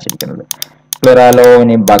കാണിച്ചിരിക്കുന്നത്. ക്ലിയറാലോ?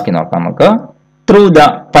 ഇനി ബാക്കി നോക്കാം നമുക്ക്. ത്രൂ ദ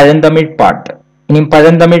പഴന്തമിഴ് പാട്ട്. ഇനി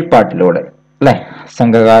പഴന്തമിഴ് പാട്ടിലൂടെ അല്ലെ,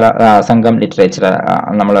 സംഘം ലിറ്ററേച്ചർ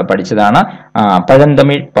നമ്മൾ പഠിച്ചതാണ്.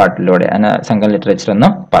 പഴന്തമിഴ് പാട്ടിലൂടെ സംഘം ലിറ്ററേച്ചർ എന്ന്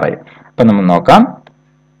പറയും. അപ്പൊ നമ്മൾ നോക്കാം.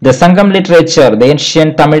 The Sangam literature, the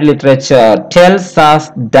ancient Tamil literature, tells us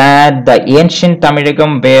that the ancient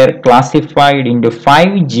Tamilagam were classified into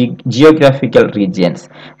 5 geographical regions.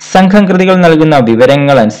 സംഘം കൃതികൾ നൽകുന്ന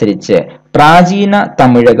വിവരങ്ങൾ അനുസരിച്ച് പ്രാചീന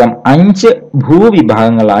തമിഴകം 5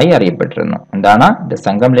 ഭൂവിഭാഗങ്ങളായി അറിയപ്പെട്ടിരുന്നു. എന്താണ്? The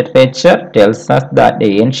Sangam literature tells us that the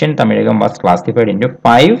ancient Tamilagam was classified into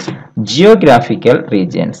 5 geographical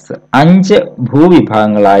regions. 5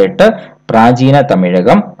 ഭൂവിഭാഗങ്ങളായിട്ട് പ്രാചീന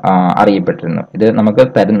തമിഴകം അറിയപ്പെട്ടിരുന്നു. ഇത് നമുക്ക്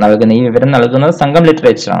നൽകുന്ന ഈ വിവരം നൽകുന്നത് സംഘം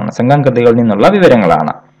ലിറ്ററേച്ചർ ആണ്, സംഘം കൃതികളിൽ നിന്നുള്ള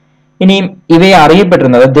വിവരങ്ങളാണ്. ഇനിയും ഇവയെ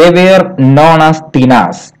അറിയപ്പെട്ടിരുന്നത് they were known as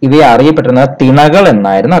തിനാസ്. ഇവയെ അറിയപ്പെട്ടിരുന്നത് തിണകൾ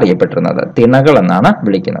എന്നായിരുന്നു അറിയപ്പെട്ടിരുന്നത്. തിണകൾ എന്നാണ്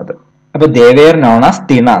വിളിക്കുന്നത്. അപ്പൊ they were known as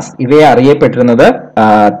തിനാസ്. ഇവയെ അറിയപ്പെട്ടിരുന്നത്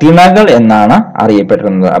തിണകൾ എന്നാണ്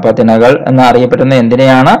അറിയപ്പെട്ടിരുന്നത്. അപ്പൊ തിണകൾ എന്ന് അറിയപ്പെടുന്നത്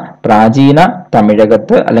എന്തിനെയാണ്? പ്രാചീന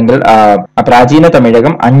തമിഴകത്ത് അല്ലെങ്കിൽ പ്രാചീന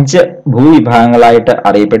തമിഴകം 5 ഭൂവിഭാഗങ്ങളായിട്ട്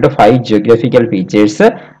അറിയപ്പെട്ടു. 5 ജിയോഗ്രഫിക്കൽ ഫീച്ചേഴ്സ്.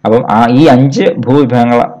 അപ്പം ഈ 5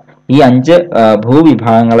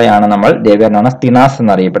 ഭൂവിഭാഗങ്ങളെയാണ് നമ്മൾ they were known as തിനാസ്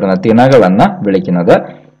എന്നറിയപ്പെടുന്നത്, തിണകൾ എന്ന് വിളിക്കുന്നത്.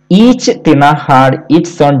 Each തിണ had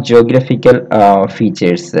it's on geographical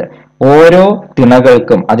features. ഓരോ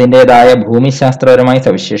തിണകൾക്കും അതിൻ്റെതായ ഭൂമിശാസ്ത്രപരമായ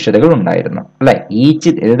സവിശേഷതകൾ ഉണ്ടായിരുന്നു അല്ലെ.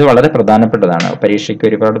 ഇത് വളരെ പ്രധാനപ്പെട്ടതാണ്, പരീക്ഷയ്ക്ക്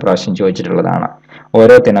ഒരുപാട് പ്രാവശ്യം ചോദിച്ചിട്ടുള്ളതാണ്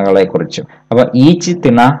ഓരോ തിണകളെ കുറിച്ചും. അപ്പൊ each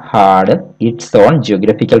തിണ had it's on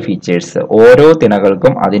geographical features. ഓരോ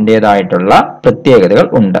തിണകൾക്കും അതിൻ്റെതായിട്ടുള്ള പ്രത്യേകതകൾ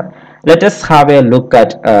ഉണ്ട്. Let us have a look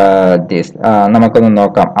at this. നമുക്കൊന്ന്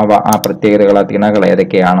നോക്കാം ആ പ്രത്യേകതകൾ, ആ തിണകൾ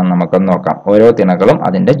ഏതൊക്കെയാണെന്ന് നമുക്കൊന്ന് നോക്കാം. ഓരോ തിണകളും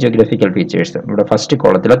അതിന്റെ ജിയോഗ്രഫിക്കൽ ഫീച്ചേഴ്സ്. ഇവിടെ ഫസ്റ്റ്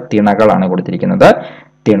കോളത്തിൽ തിണകളാണ് കൊടുത്തിരിക്കുന്നത്.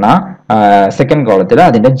 തിണ. സെക്കൻഡ് കോളത്തിൽ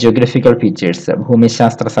അതിന്റെ ജിയോഗ്രഫിക്കൽ ഫീച്ചേഴ്സ്,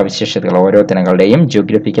 ഭൂമിശാസ്ത്ര സവിശേഷതകൾ. ഓരോ തിണകളുടെയും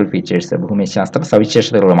ജിയോഗ്രഫിക്കൽ ഫീച്ചേഴ്സ്, ഭൂമിശാസ്ത്ര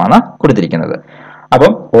സവിശേഷതകളുമാണ് കൊടുത്തിരിക്കുന്നത്.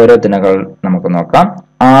 അപ്പം ഓരോ തിണകൾ നമുക്ക് നോക്കാം.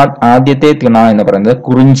 ആദ്യത്തെ തിണ എന്ന് പറയുന്നത്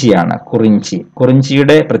കുറിഞ്ചിയാണ്.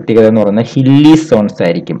 കുറിഞ്ചിയുടെ പ്രത്യേകത എന്ന് പറയുന്നത് ഹില്ലി സോൺസ്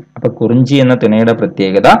ആയിരിക്കും. അപ്പൊ കുറിഞ്ചി എന്ന തിണയുടെ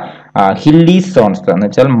പ്രത്യേകത ഹില്ലി സോൺസ് എന്ന്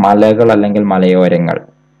വെച്ചാൽ മലകൾ അല്ലെങ്കിൽ മലയോരങ്ങൾ.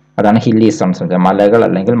 അതാണ് ഹില്ലി സോൺസ് എന്ന് വെച്ചാൽ മലകൾ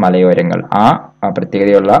അല്ലെങ്കിൽ മലയോരങ്ങൾ. ആ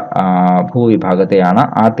പ്രത്യേകതയുള്ള ഭൂവിഭാഗത്തെയാണ്,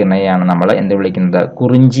 ആ തിണയാണ് നമ്മൾ എന്ത് വിളിക്കുന്നത്?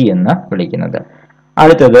 കുറിഞ്ചി എന്ന് വിളിക്കുന്നത്.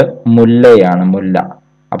 അടുത്തത് മുല്ലയാണ്. മുല്ല.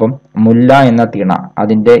 അപ്പം മുല്ല എന്ന തിണ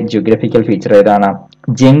അതിന്റെ ജിയോഗ്രഫിക്കൽ ഫീച്ചർ ഏതാണ്?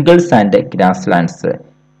 Jungles and grass lands.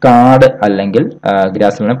 കാട് അല്ലെങ്കിൽ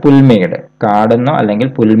ഗ്രാസ്, പുൽമേട്. കാടെന്നോ അല്ലെങ്കിൽ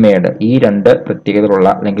പുൽമേട്, ഈ 2 പ്രത്യേകതകളുള്ള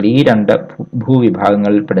അല്ലെങ്കിൽ ഈ 2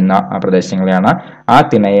 ഭൂവിഭാഗങ്ങളിൽ പെടുന്ന പ്രദേശങ്ങളെയാണ്, ആ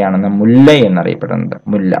തിണയെയാണെന്ന് മുല്ല എന്നറിയപ്പെടുന്നത്.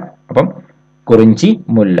 മുല്ല. അപ്പം കുറിഞ്ചി,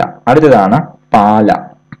 മുല്ല. അടുത്തതാണ് പാല.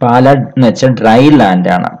 പാല എന്ന് വെച്ചാൽ ഡ്രൈ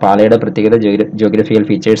ലാൻഡ് ആണ്. പാലയുടെ പ്രത്യേകത ജിയോഗ്രഫിക്കൽ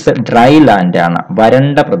ഫീച്ചേഴ്സ് ഡ്രൈ ലാൻഡ് ആണ്,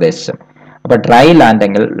 വരണ്ട പ്രദേശം. അപ്പൊ ഡ്രൈ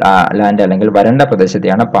ലാൻഡ് അല്ലെങ്കിൽ വരണ്ട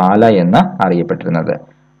പ്രദേശത്തെയാണ് പാല എന്ന് അറിയപ്പെട്ടിരുന്നത്.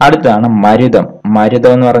 അടുത്താണ് മരുതം.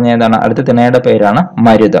 മരുതം എന്ന് പറഞ്ഞാൽ എന്താണ്? അടുത്ത തിണയുടെ പേരാണ്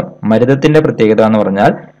മരുതം. മരുതത്തിന്റെ പ്രത്യേകത എന്ന്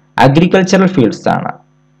പറഞ്ഞാൽ അഗ്രികൾച്ചറൽ ഫീൽഡ്സ് ആണ്.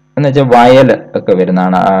 എന്ന് വെച്ചാൽ വയൽ ഒക്കെ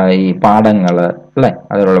വരുന്നതാണ് ഈ പാടങ്ങള് അല്ലെ,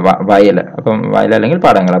 അതിലുള്ള വയല്. അപ്പം വയൽ അല്ലെങ്കിൽ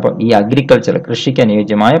പാടങ്ങൾ. അപ്പം ഈ അഗ്രികൾച്ചർ, കൃഷിക്ക്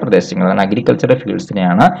അനുയോജ്യമായ പ്രദേശങ്ങൾ, അഗ്രികൾച്ചറൽ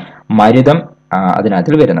ഫീൽഡ്സിനെയാണ് മരുതം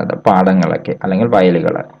അതിനകത്തിൽ വരുന്നത്, പാടങ്ങളൊക്കെ അല്ലെങ്കിൽ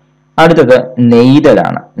വയലുകൾ. അടുത്തത്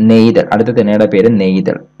നെയ്തലാണ്. നെയ്തൽ, അടുത്ത തിണയുടെ പേര്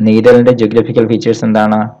നെയ്തൽ. നെയ്തലിന്റെ ജോഗ്രഫിക്കൽ ഫീച്ചേഴ്സ്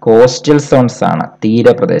എന്താണ്? കോസ്റ്റൽ സോൺസ് ആണ്,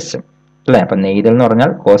 തീരപ്രദേശം അല്ലെ. അപ്പൊ നെയ്തൽ എന്ന്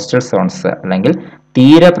പറഞ്ഞാൽ കോസ്റ്റൽ സോൺസ് അല്ലെങ്കിൽ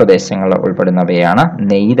തീരപ്രദേശങ്ങൾ ഉൾപ്പെടുന്നവയാണ്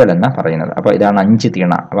നെയ്തൽ എന്ന് പറയുന്നത്. അപ്പൊ ഇതാണ് 5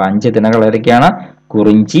 തിണ. അപ്പൊ 5 തിണകൾ ഏതൊക്കെയാണ്?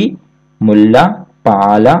 കുറിഞ്ചി, മുല്ല,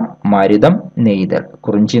 പാല, മരുതം, നെയ്തൽ.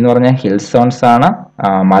 കുറിഞ്ചി എന്ന് പറഞ്ഞാൽ ഹിൽ സോൺസ് ആണ്,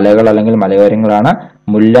 മലകൾ അല്ലെങ്കിൽ മലയോരങ്ങളാണ്.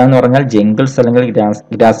 മുല്ല എന്ന് പറഞ്ഞാൽ ജംഗിൾസ് അല്ലെങ്കിൽ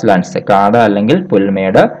ഗ്രാസ് ലാൻഡ്സ്, കാട് അല്ലെങ്കിൽ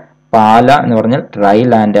പുൽമേട്. പാല എന്ന് പറഞ്ഞാൽ ഡ്രൈ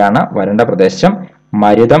ലാൻഡ് ആണ്, വരണ്ട പ്രദേശം.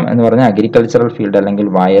 മരുതം എന്ന് പറഞ്ഞാൽ അഗ്രികൾച്ചറൽ ഫീൽഡ് അല്ലെങ്കിൽ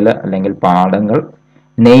വയൽ അല്ലെങ്കിൽ പാടങ്ങൾ.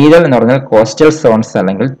 നെയ്തൽ എന്ന് പറഞ്ഞാൽ കോസ്റ്റൽ സോൺസ്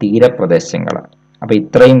അല്ലെങ്കിൽ തീരപ്രദേശങ്ങൾ. അപ്പൊ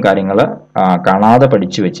ഇത്രയും കാര്യങ്ങൾ കാണാതെ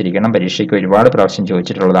പഠിച്ചു വെച്ചിരിക്കണം. പരീക്ഷയ്ക്ക് ഒരുപാട് പ്രാവശ്യം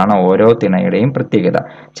ചോദിച്ചിട്ടുള്ളതാണ് ഓരോ തിണയുടെയും പ്രത്യേകത.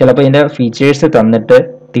 ചിലപ്പോൾ ഇതിന്റെ ഫീച്ചേഴ്സ് തന്നിട്ട്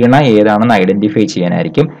തിണ ഏതാണെന്ന് ഐഡന്റിഫൈ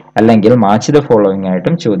ചെയ്യാനായിരിക്കും, അല്ലെങ്കിൽ മാച്ച് ദ ഫോളോവിംഗ്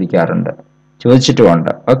ആയിട്ടും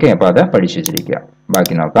ചോദിച്ചിട്ടുമുണ്ട്. ഓക്കെ, അപ്പൊ അത് പഠിച്ചു വെച്ചിരിക്കുക.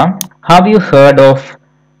 ബാക്കി നോക്കാം. Have you heard of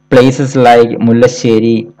places like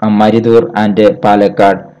Mullassery, Maruthur and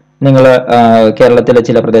Palakkad? നിങ്ങൾ കേരളത്തിലെ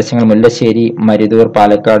ചില പ്രദേശങ്ങൾ Mullassery, Maruthur,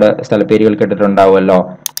 Palakkad സ്ഥലപ്പേരുകൾ കേട്ടിട്ടുണ്ടാവുമല്ലോ.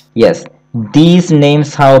 Yes, these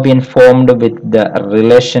names have been formed with the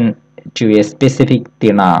relation to A specific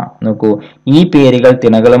തിണ. നോക്കൂ, ഈ പേരുകൾ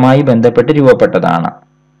തിണകളുമായി ബന്ധപ്പെട്ട് രൂപപ്പെട്ടതാണ്.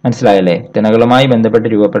 മനസ്സിലായല്ലേ? തിണകളുമായി ബന്ധപ്പെട്ട്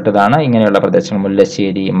രൂപപ്പെട്ടതാണ് ഇങ്ങനെയുള്ള പ്രദേശങ്ങൾ,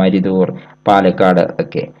 മുല്ലശ്ശേരി, മരുതൂർ, പാലക്കാട്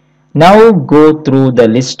ഒക്കെ. Now go through the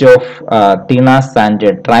list of tinas and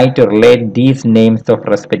try to relate these names of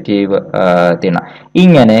respective tina.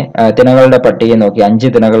 ഇങ്ങനെ തിണകളുടെ പട്ടിക നോക്കി,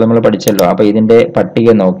 5 തിണകൾ നമ്മൾ പഠിച്ചല്ലോ. അപ്പൊ ഇതിന്റെ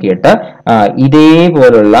പട്ടിക നോക്കിയിട്ട്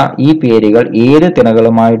ഇതേപോലുള്ള ഈ പേരുകൾ ഏത്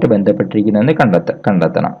തിണകളുമായിട്ട് ബന്ധപ്പെട്ടിരിക്കുന്നു എന്ന്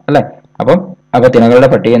കണ്ടെത്തണം അല്ലെ. അപ്പൊ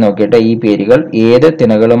തിണകളുടെ പട്ടിക നോക്കിയിട്ട് ഈ പേരുകൾ ഏത്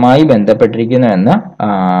തിണകളുമായി ബന്ധപ്പെട്ടിരിക്കുന്നു എന്ന്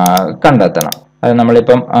കണ്ടെത്തണം. അത്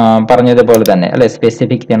നമ്മളിപ്പം പറഞ്ഞതുപോലെ തന്നെ അല്ലെ,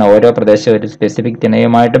 സ്പെസിഫിക് തിണ, ഓരോ പ്രദേശം ഒരു സ്പെസിഫിക്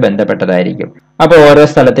തിണയുമായിട്ട് ബന്ധപ്പെട്ടതായിരിക്കും. അപ്പൊ ഓരോ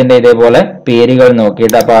സ്ഥലത്തിന്റെ ഇതേപോലെ പേരുകൾ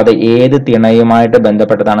നോക്കിയിട്ട് അപ്പൊ അത് ഏത് തിണയുമായിട്ട്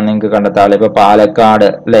ബന്ധപ്പെട്ടതാണെന്ന് നിങ്ങൾക്ക് കണ്ടെത്താം. ഇപ്പൊ പാലക്കാട്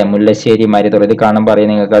അല്ലെ, മുല്ലശ്ശേരി, മരുതൂർ, ഇത് കാണുമ്പോൾ അറിയാം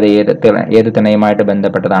നിങ്ങൾക്ക് അത് ഏത് തിണയുമായിട്ട്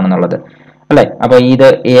ബന്ധപ്പെട്ടതാണെന്നുള്ളത് അല്ലെ. അപ്പൊ ഇത്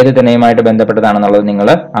ഏത് തിണയുമായിട്ട് ബന്ധപ്പെട്ടതാണെന്നുള്ളത് നിങ്ങൾ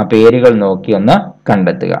ആ പേരുകൾ നോക്കി ഒന്ന്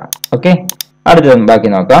കണ്ടെത്തുക. ഓക്കെ, അടുത്തത്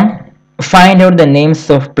ബാക്കി നോക്കാം. Find out the names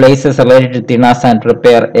of places related to tinas and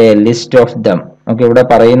prepare a list of them. Okay, ഇവിടെ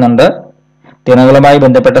പറയുന്നുണ്ട് തിണകളുമായി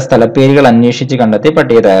ബന്ധപ്പെട്ട സ്ഥലപ്പേരുകൾ അന്വേഷിച്ച് കണ്ടെത്തി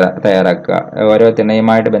പട്ടിക തയ്യാറാക്കുക. ഓരോ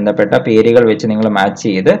തിണയുമായിട്ട് ബന്ധപ്പെട്ട പേരുകൾ വെച്ച് നിങ്ങൾ മാച്ച്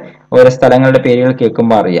ചെയ്ത് ഓരോ സ്ഥലങ്ങളുടെ പേരുകൾ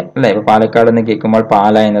കേൾക്കുമ്പോൾ അറിയാം അല്ലെ. ഇപ്പൊ പാലക്കാട് എന്ന് കേൾക്കുമ്പോൾ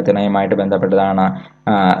പാല എന്ന തിണയുമായിട്ട് ബന്ധപ്പെട്ടതാണ്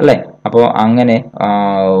അല്ലെ. അപ്പോൾ അങ്ങനെ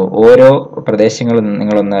ഓരോ പ്രദേശങ്ങളും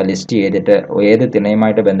നിങ്ങളൊന്ന് ലിസ്റ്റ് ചെയ്തിട്ട് ഏത്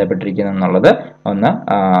തിണയുമായിട്ട് ബന്ധപ്പെട്ടിരിക്കുന്നു എന്നുള്ളത് ഒന്ന്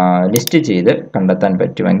ലിസ്റ്റ് ചെയ്ത് കണ്ടെത്താൻ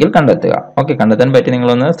പറ്റുമെങ്കിൽ കണ്ടെത്തുക. ഓക്കെ, കണ്ടെത്താൻ പറ്റി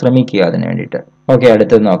നിങ്ങളൊന്ന് ശ്രമിക്കുക അതിന് വേണ്ടിയിട്ട്. ഓക്കെ,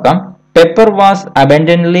 അടുത്തത് നോക്കാം. Pepper was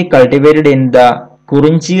abundantly cultivated in the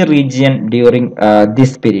Kurinji region during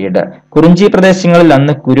this period. കുറിഞ്ചി പ്രദേശങ്ങളിൽ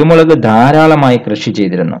അന്ന് കുരുമുളക് ധാരാളമായി കൃഷി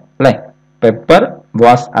ചെയ്തിരുന്നു അല്ലെ. Pepper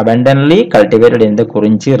was abundantly cultivated in the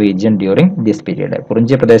Kurinji region during this period.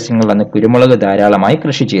 കുറിഞ്ചി പ്രദേശങ്ങളിൽ അന്ന് കുരുമുളക് ധാരാളമായി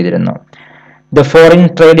കൃഷി ചെയ്തിരുന്നു. The foreign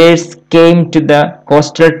traders came to the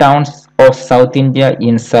coastal towns of South India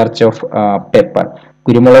in search of pepper.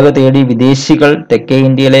 കുരുമുളക് തേടി വിദേശികൾ തെക്കേ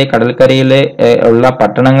ഇന്ത്യയിലെ കടൽക്കരയിലെ ഉള്ള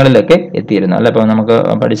പട്ടണങ്ങളിലൊക്കെ എത്തിയിരുന്നു അല്ലെ. അപ്പൊ നമുക്ക്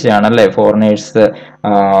പഠിച്ചതാണല്ലേ, ഫോറിനേഴ്സ്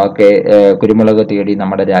ഒക്കെ കുരുമുളക് തേടി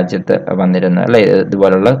നമ്മുടെ രാജ്യത്ത് വന്നിരുന്നു അല്ലെ.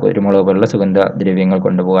 ഇതുപോലുള്ള കുരുമുളക് പോലുള്ള സുഗന്ധ ദ്രവ്യങ്ങൾ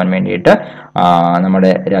കൊണ്ടുപോകാൻ വേണ്ടിയിട്ട്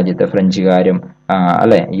നമ്മുടെ രാജ്യത്ത് ഫ്രഞ്ചുകാരും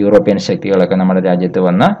അല്ലെ യൂറോപ്യൻ ശക്തികളൊക്കെ നമ്മുടെ രാജ്യത്ത്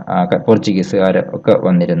വന്ന് പോർച്ചുഗീസുകാർ ഒക്കെ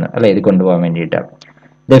വന്നിരുന്നു അല്ലെ, ഇത് കൊണ്ടുപോകാൻ വേണ്ടിയിട്ട്.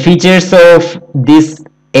 The features of this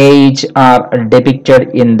age are depicted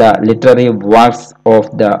in the literary works of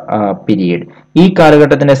the period. ഈ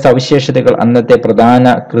കാലഘട്ടത്തിന്റെ സവിശേഷതകൾ അന്നത്തെ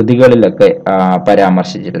പ്രധാന കൃതികളിലൊക്കെ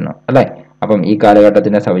പരാമർശിച്ചിരുന്നു അല്ലെ. അപ്പം ഈ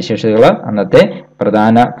കാലഘട്ടത്തിന്റെ സവിശേഷതകൾ അന്നത്തെ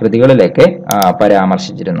പ്രധാന കൃതികളിലൊക്കെ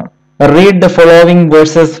പരാമർശിച്ചിരുന്നു. Read the following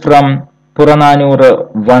verses from Purananuru,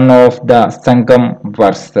 one of the സംഘം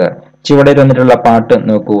വർസ്. ചുവടെ തന്നിട്ടുള്ള പാട്ട്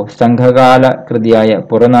നോക്കൂ. സംഘകാല കൃതിയായ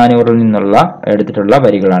പുറനാനൂറിൽ നിന്നുള്ള എടുത്തിട്ടുള്ള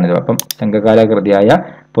വരികളാണിത്. അപ്പം സംഘകാല കൃതിയായ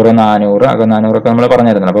പുറനാനൂറ്, അകനാനൂറൊക്കെ നമ്മൾ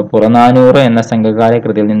പറഞ്ഞിരുന്നല്ലോ. അപ്പൊ പുറനാനൂറ് എന്ന സംഘകാല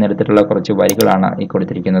കൃതിയിൽ നിന്ന് എടുത്തിട്ടുള്ള കുറച്ച് വരികളാണ് ഈ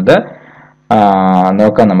കൊടുത്തിരിക്കുന്നത്.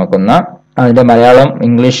 നോക്കാം നമുക്കൊന്ന്. അതിന്റെ മലയാളം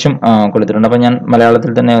ഇംഗ്ലീഷും കൊടുത്തിട്ടുണ്ട്. അപ്പൊ ഞാൻ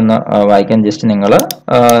മലയാളത്തിൽ തന്നെ ഒന്ന് വായിക്കാൻ, ജസ്റ്റ് നിങ്ങൾ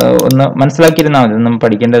ഒന്ന് മനസ്സിലാക്കിയിരുന്നാൽ മതി, ഒന്നും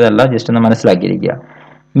പഠിക്കേണ്ടതല്ല, ജസ്റ്റ് ഒന്ന് മനസ്സിലാക്കിയിരിക്കുക.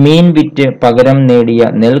 മീൻ വിറ്റ് പകരം നേടിയ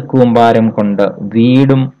നെൽക്കൂമ്പാരം കൊണ്ട്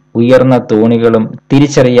വീടും ഉയർന്ന തോണികളും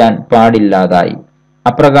തിരിച്ചറിയാൻ പാടില്ലാതായി.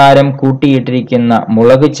 അപ്രകാരം കൂട്ടിയിട്ടിരിക്കുന്ന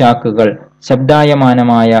മുളക് ചാക്കുകൾ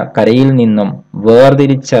ശബ്ദായമാനമായ കരയിൽ നിന്നും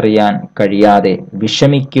വേർതിരിച്ചറിയാൻ കഴിയാതെ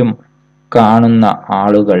വിഷമിക്കും കാണുന്ന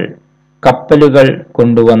ആളുകൾ. കപ്പലുകൾ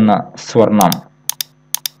കൊണ്ടുവന്ന സ്വർണം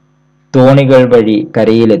തോണികൾ വഴി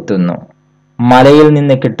കരയിലെത്തുന്നു. മലയിൽ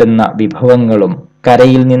നിന്ന് കിട്ടുന്ന വിഭവങ്ങളും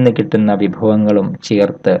കരയിൽ നിന്ന് കിട്ടുന്ന വിഭവങ്ങളും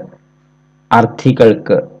ചേർത്ത്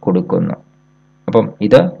അർത്ഥികൾക്ക് കൊടുക്കുന്നു. അപ്പം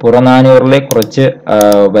ഇത് പുറനാനൂറിലെ കുറച്ച്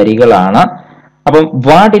വരികളാണ്. അപ്പം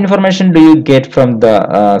what information do you get from the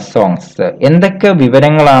songs? എന്തൊക്കെ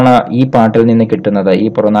വിവരങ്ങളാണ് ഈ പാട്ടിൽ നിന്ന് കിട്ടുന്നത്? ഈ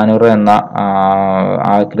പുറനാനൂറ് എന്ന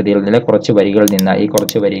ആ കൃതിയിൽ നിന്നുള്ള കുറച്ച് വരികളിൽ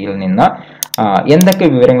നിന്ന് എന്തൊക്കെ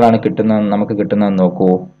വിവരങ്ങളാണ് നമുക്ക് കിട്ടുന്നതെന്ന്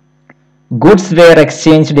നോക്കൂ. Goods wear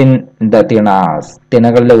exchanged in the തിണാസ്.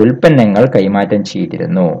 തിണകളിലെ ഉൽപ്പന്നങ്ങൾ കൈമാറ്റം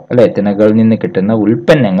ചെയ്തിരുന്നു. അല്ലെ, തിണകളിൽ നിന്ന് കിട്ടുന്ന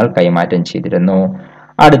ഉൽപ്പന്നങ്ങൾ കൈമാറ്റം ചെയ്തിരുന്നു.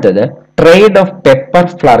 അടുത്തത് ട്രേഡ് ഓഫ് പെപ്പർ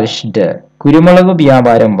ഫ്ലറിഷ്ഡ്. കുരുമുളക്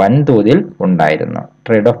വ്യാപാരം വൻതോതിൽ ഉണ്ടായിരുന്നു.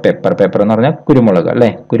 ട്രേഡ് ഓഫ് പെപ്പർ എന്ന് പറഞ്ഞാൽ കുരുമുളക്, അല്ലെ,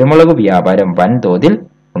 കുരുമുളക് വ്യാപാരം വൻതോതിൽ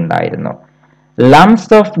ഉണ്ടായിരുന്നു.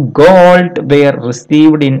 Lumps of gold wear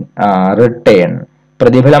received in return.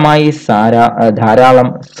 പ്രതിഫലമായി ധാരാളം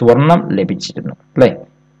സ്വർണം ലഭിച്ചിരുന്നു. അല്ലെ,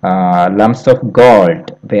 lumps of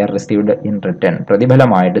gold wear received in return.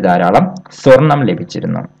 പ്രതിഫലമായിട്ട് ധാരാളം സ്വർണം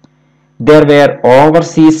ലഭിച്ചിരുന്നു. There were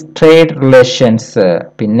overseas trade relations.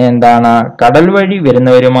 പിന്നെ എന്താണ്? കടൽ വഴി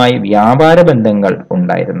വരുന്നവരുമായി വ്യാപാര ബന്ധങ്ങൾ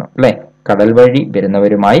ഉണ്ടായിരുന്നു. അല്ലെ, കടൽ വഴി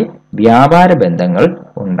വരുന്നവരുമായി വ്യാപാര ബന്ധങ്ങൾ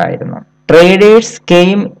ഉണ്ടായിരുന്നു. Traders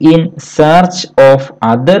came in search of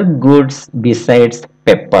other goods besides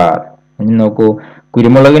pepper. ഇനി നോക്കൂ,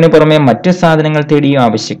 കുരുമുളകിന് പുറമെ മറ്റു സാധനങ്ങൾ തേടിയും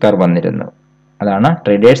ആവശ്യക്കാർ വന്നിരുന്നു. അതാണ്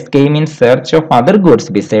traders came in search of other goods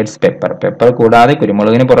besides pepper. Pepper കൂടാതെ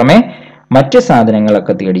കുരുമുളകിന് പുറമെ മറ്റ്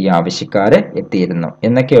സാധനങ്ങളൊക്കെ തേടി ആവശ്യക്കാരെ എത്തിയിരുന്നു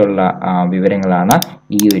എന്നൊക്കെയുള്ള വിവരങ്ങളാണ്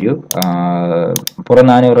ഈ ഒരു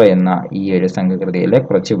പുറനാനൂറ് എന്ന ഈ ഒരു സംഘകൃതിയിലെ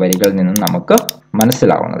കുറച്ച് വരികളിൽ നിന്നും നമുക്ക്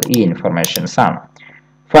മനസ്സിലാവുന്നത്. ഈ ഇൻഫർമേഷൻസ് ആണ്.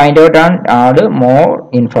 Find out add more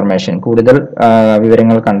information. കൂടുതൽ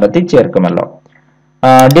വിവരങ്ങൾ കണ്ടെത്തി ചേർക്കുമല്ലോ.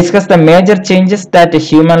 Discuss the major changes that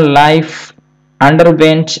human life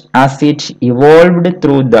underwent as it evolved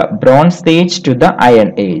through the Bronze Age to the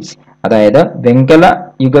Iron Age. അതായത് വെങ്കല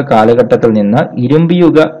യുഗ കാലഘട്ടത്തിൽ നിന്ന് ഇരുമ്പ്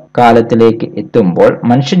യുഗ കാലത്തിലേക്ക് എത്തുമ്പോൾ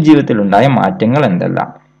മനുഷ്യജീവിതത്തിൽ ഉണ്ടായ മാറ്റങ്ങൾ എന്തെല്ലാം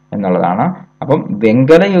എന്നുള്ളതാണ്. അപ്പം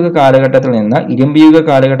വെങ്കല യുഗ കാലഘട്ടത്തിൽ നിന്ന് ഇരുമ്പ് യുഗ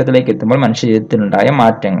കാലഘട്ടത്തിലേക്ക് എത്തുമ്പോൾ മനുഷ്യജീവിതത്തിലുണ്ടായ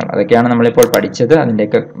മാറ്റങ്ങൾ, അതൊക്കെയാണ് നമ്മളിപ്പോൾ പഠിച്ചത്.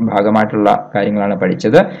 അതിൻ്റെയൊക്കെ ഭാഗമായിട്ടുള്ള കാര്യങ്ങളാണ്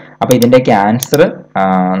പഠിച്ചത്. അപ്പൊ ഇതിൻ്റെയൊക്കെ ആൻസർ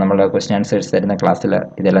നമ്മൾ ക്വസ്റ്റ്യൻ ആൻസേഴ്സ് തരുന്ന ക്ലാസ്സിൽ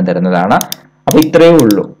ഇതെല്ലാം തരുന്നതാണ്. അപ്പൊ ഇത്രയേ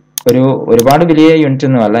ഉള്ളൂ. ഒരുപാട് വലിയ യൂണിറ്റ്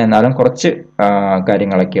ഒന്നുമല്ല, എന്നാലും കുറച്ച്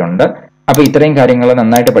കാര്യങ്ങളൊക്കെ ഉണ്ട്. അപ്പൊ ഇത്രയും കാര്യങ്ങൾ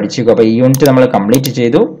നന്നായിട്ട് പഠിച്ചു വെക്കുക. അപ്പൊ ഈ യൂണിറ്റ് നമ്മൾ കംപ്ലീറ്റ്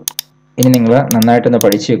ചെയ്തു. ഇനി നിങ്ങൾ നന്നായിട്ടൊന്ന്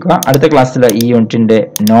പഠിച്ചു വെക്കുക. അടുത്ത ക്ലാസ്സിൽ ഈ യൂണിറ്റിന്റെ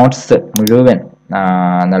നോട്ട്സ് മുഴുവൻ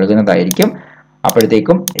നൽകുന്നതായിരിക്കും.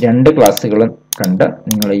 അപ്പോഴത്തേക്കും 2 ക്ലാസ്സുകളും കണ്ട്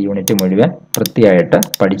നിങ്ങൾ ഈ യൂണിറ്റ് മുഴുവൻ വൃത്തിയായിട്ട്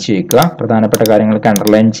പഠിച്ചു വെക്കുക. പ്രധാനപ്പെട്ട കാര്യങ്ങൾക്ക്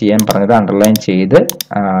അണ്ടർലൈൻ ചെയ്യാൻ പറഞ്ഞത് അണ്ടർലൈൻ ചെയ്ത്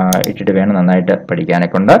ഇട്ടിട്ട് വേണം നന്നായിട്ട്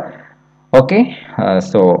പഠിക്കാനൊക്കെ ഉണ്ട്. ഓക്കെ,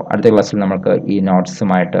 സോ അടുത്ത ക്ലാസ്സിൽ നമുക്ക് ഈ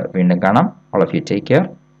നോട്ട്സുമായിട്ട് വീണ്ടും കാണാം. All of you take care.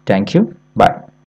 Thank you. By.